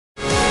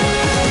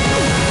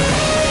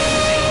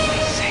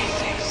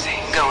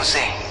Go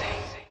ZING.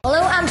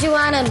 Hello, I'm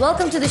Joanna and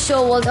welcome to the show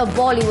World of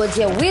Bollywood.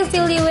 Here we'll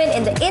fill you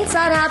in the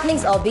inside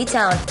happenings of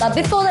B-Town. But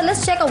before that,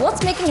 let's check out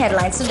what's making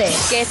headlines today.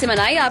 कैसे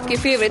मनाई आपके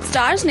favourite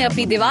stars ने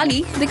अपनी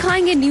दिवाली,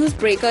 दिखाएंगे news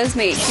breakers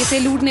में। किसे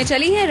लूटने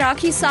चली है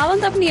राखी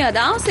सावंत अपनी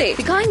अदाओं से,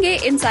 दिखाएंगे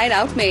इनसाइड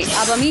आउट में।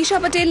 अब अमीषा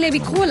पटेल ने भी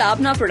खोला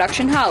अपना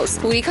प्रोडक्शन हाउस,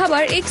 पूरी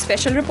खबर एक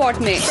स्पेशल रिपोर्ट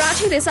में।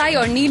 प्राची देसाई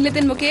और नील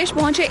नितिन मुकेश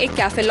पहुंचे एक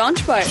कैफे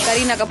लॉन्च पर।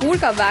 करीना कपूर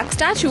का वैक्स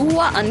स्टैचू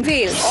हुआ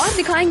अनवेल और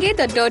दिखाएंगे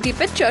द डर्टी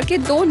पिक्चर के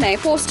 2 नए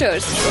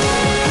पोस्टर्स।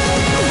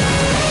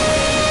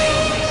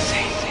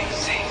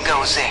 Go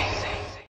ZING.